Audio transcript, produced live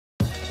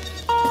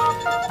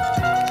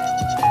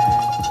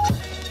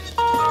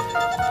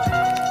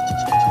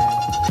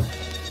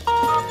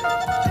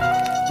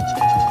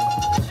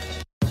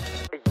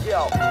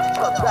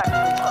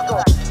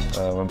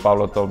When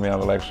Pablo told me I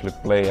will actually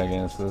play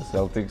against the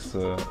Celtics,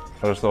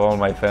 first of all,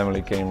 my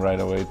family came right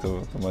away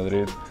to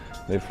Madrid.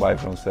 They fly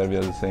from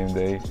Serbia the same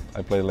day.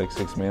 I played like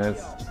 6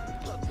 minutes.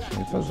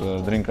 It was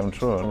a dream come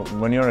true.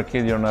 When you're a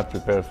kid, you're not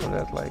prepared for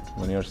that. Like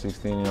when you're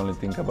 16, you only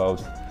think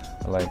about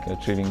like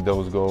achieving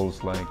those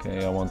goals. Like,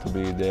 hey, I want to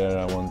be there.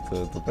 I want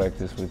to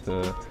practice with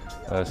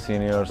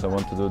seniors. I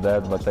want to do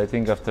that. But I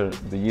think after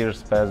the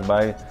years pass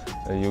by,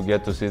 you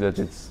get to see that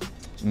it's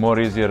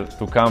more easier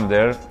to come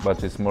there,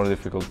 but it's more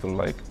difficult to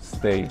like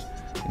stay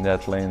in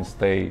that lane,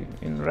 stay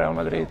in Real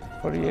Madrid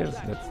for years.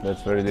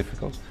 That's very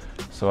difficult.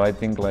 So I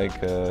think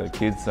like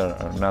kids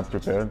are not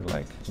prepared.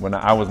 Like when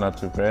I was not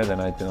prepared,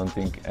 and I don't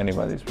think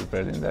anybody is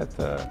prepared in that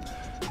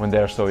when they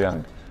are so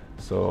young.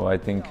 So I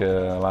think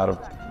a lot of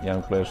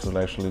young players who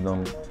actually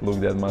don't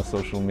look that much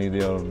social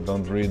media or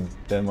don't read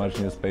that much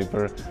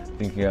newspaper,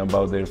 thinking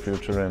about their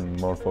future and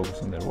more focus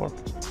on their work.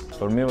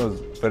 For me, it was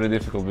very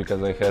difficult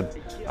because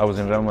I was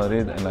in Real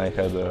Madrid and I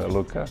had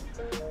Luka,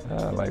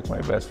 like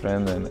my best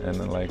friend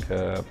and like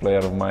a player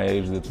of my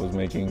age that was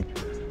making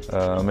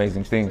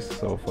amazing things.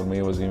 So for me,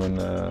 it was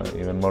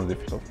even more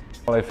difficult.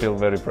 I feel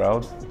very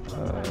proud.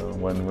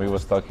 When we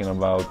was talking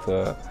about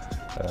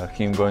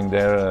him going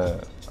there,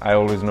 I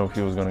always knew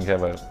he was going to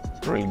have a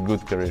really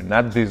good career.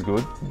 Not this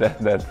good,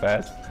 that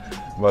fast,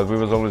 but we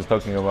was always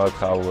talking about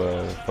how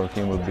for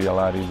him it would be a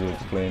lot easier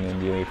to play in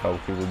NBA, how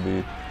he would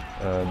be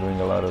doing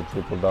a lot of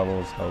triple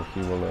doubles, how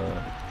he will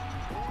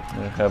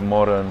have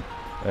more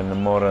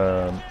and more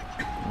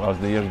as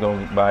the years go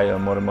by,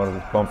 more and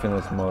more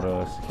confidence,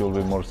 he will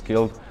be more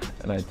skilled,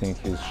 and I think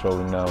he's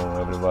showing now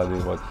everybody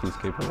what he's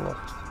capable of.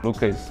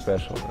 Luka is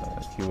special.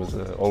 He was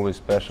always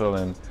special,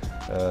 and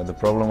the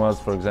problem was,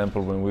 for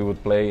example, when we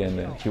would play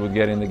and he would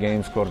get in the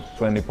game, score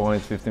 20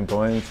 points, 15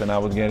 points, and I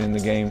would get in the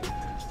game,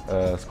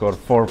 score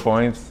 4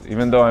 points.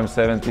 Even though I'm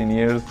 17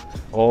 years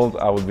old,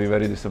 I would be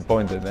very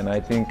disappointed, and I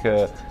think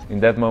in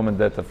that moment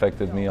that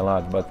affected me a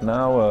lot. But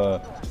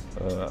now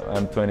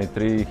I'm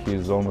 23,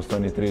 he's almost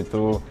 23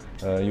 too.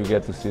 You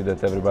get to see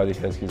that everybody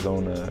has his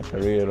own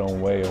career,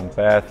 own way, own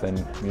path,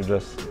 and you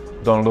just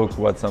don't look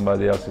what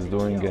somebody else is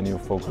doing and you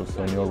focus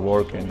on your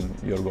work and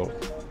your goals.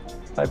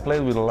 I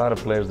played with a lot of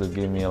players that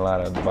gave me a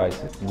lot of advice.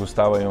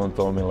 Gustavo Ion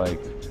told me, like,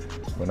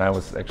 when I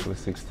was actually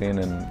 16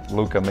 and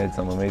Luka made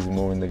some amazing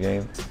move in the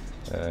game,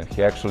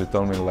 he actually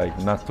told me like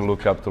not to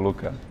look up to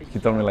Luka. He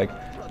told me like,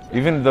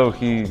 even though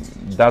he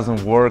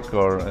doesn't work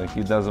or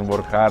he doesn't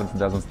work hard,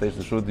 doesn't stay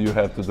to shoot, you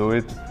have to do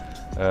it.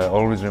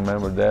 Always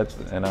remember that,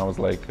 and I was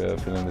like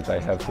feeling that I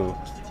have to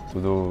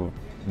do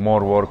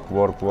more work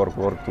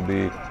to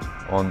be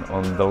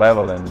on the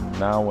level. And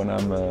now when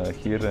I'm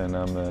here and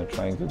I'm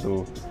trying to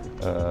do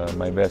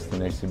my best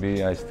in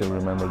ACB, I still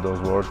remember those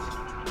words,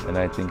 and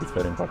I think it's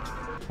very important.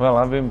 Well,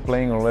 I've been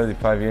playing already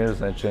 5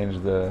 years. I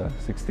changed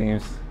 6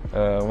 teams.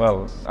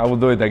 Well, I will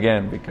do it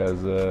again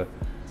because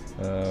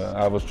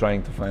I was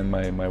trying to find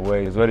my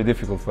way. It's very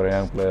difficult for a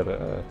young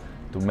player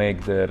to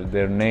make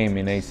their name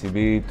in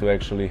ACB, to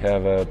actually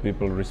have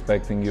people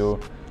respecting you,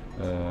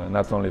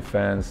 not only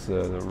fans,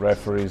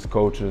 referees,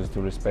 coaches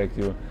to respect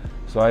you.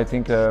 So I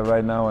think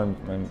right now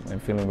I'm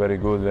feeling very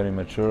good, very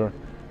mature.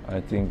 I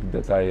think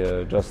that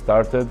I just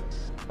started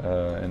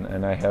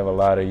and I have a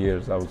lot of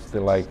years. I would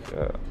still like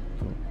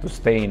to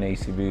stay in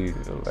ACB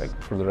like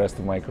for the rest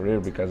of my career,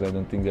 because I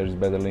don't think there's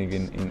a better league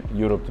in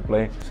Europe to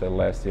play. So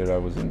last year I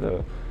was in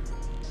the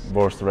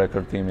worst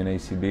record team in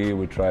ACB.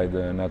 We tried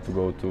not to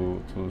go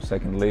to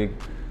second league,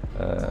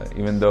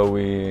 even though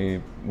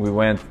we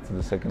went to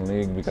the second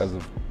league because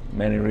of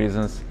many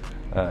reasons.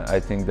 I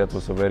think that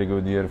was a very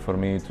good year for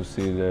me to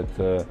see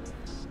that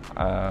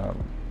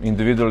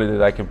individually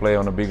that I can play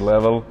on a big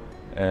level,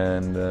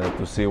 and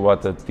to see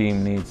what a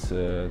team needs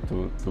to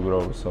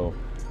grow. So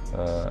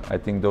I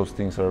think those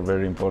things are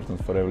very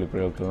important for every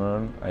player to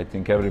learn. I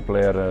think every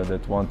player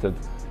that wanted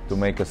to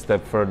make a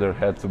step further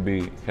had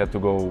to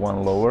go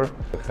one lower.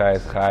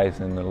 Highs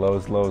and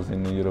lows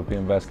in the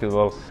European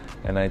basketball,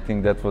 and I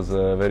think that was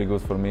very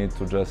good for me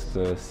to just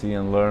see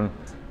and learn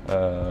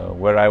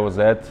where I was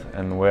at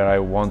and where I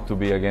want to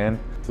be again.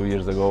 2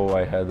 years ago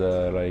I had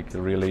like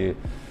really,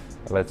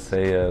 let's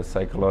say,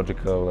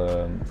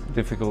 psychological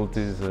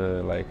difficulties.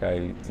 Like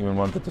I even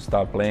wanted to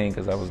stop playing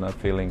because I was not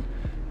feeling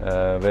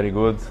very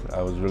good.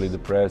 I was really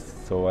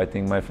depressed. So I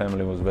think my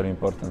family was very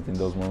important in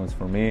those moments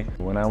for me.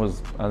 When I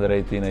was under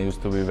 18, I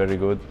used to be very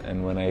good,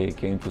 and when I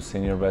came to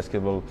senior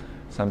basketball,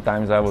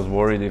 sometimes I was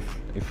worried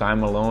if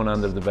I'm alone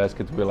under the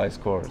basket, will I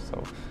score?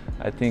 So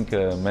I think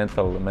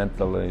mental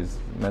is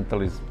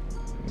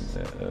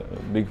a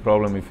big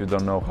problem if you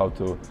don't know how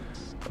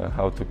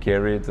to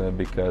carry it,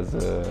 because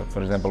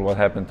for example, what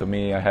happened to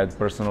me, I had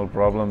personal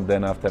problem.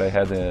 Then after I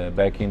had a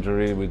back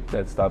injury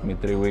that stopped me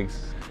 3 weeks,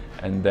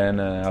 and then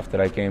after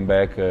I came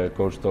back,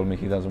 coach told me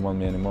he doesn't want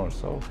me anymore.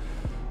 So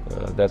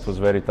that was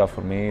very tough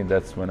for me.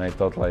 That's when I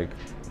thought, like,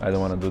 I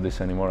don't want to do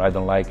this anymore. I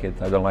don't like it.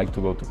 I don't like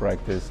to go to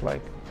practice.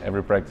 Like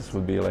every practice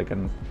would be like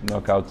a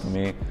knockout to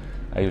me.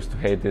 I used to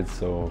hate it.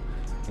 So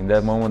In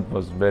that moment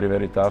was very,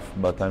 very tough,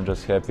 but I'm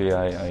just happy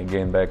I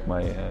gained back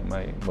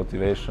my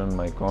motivation,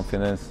 my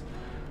confidence,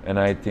 and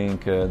I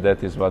think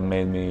that is what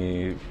made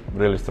me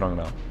really strong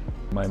now.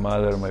 My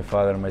mother, my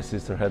father, my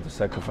sister had to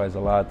sacrifice a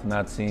lot,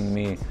 not seeing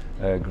me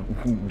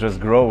just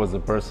grow as a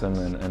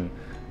person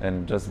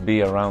and just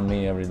be around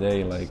me every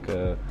day. Like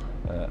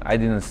I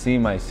didn't see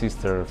my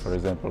sister, for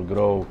example,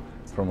 grow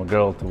from a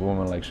girl to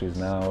woman like she's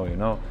now, you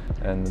know.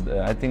 And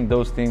I think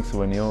those things,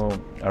 when you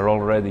are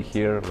already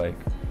here, like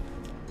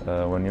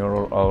when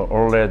you're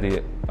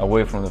already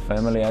away from the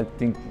family, I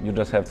think you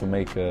just have to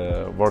make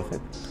worth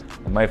it.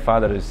 My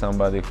father is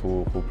somebody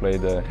who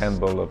played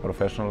handball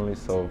professionally,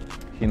 so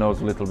he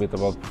knows a little bit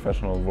about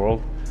professional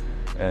world,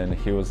 and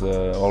he was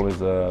always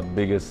the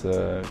biggest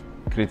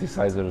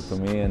criticizer to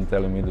me and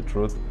telling me the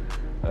truth.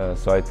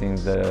 So I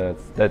think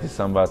that is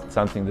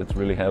something that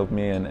really helped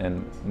me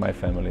and my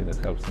family, that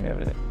helps me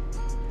every day.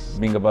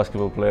 Being a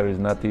basketball player is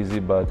not easy,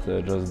 but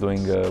just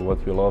doing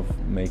what you love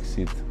makes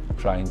it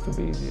trying to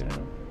be easier. You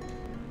know?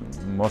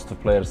 Most of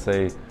players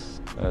say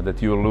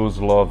that you lose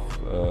love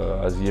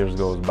as years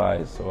goes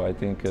by, so I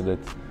think that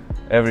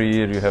every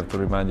year you have to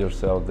remind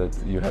yourself that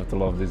you have to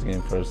love this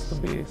game first to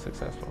be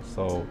successful.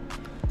 So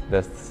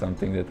that's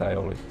something that I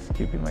always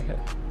keep in my head.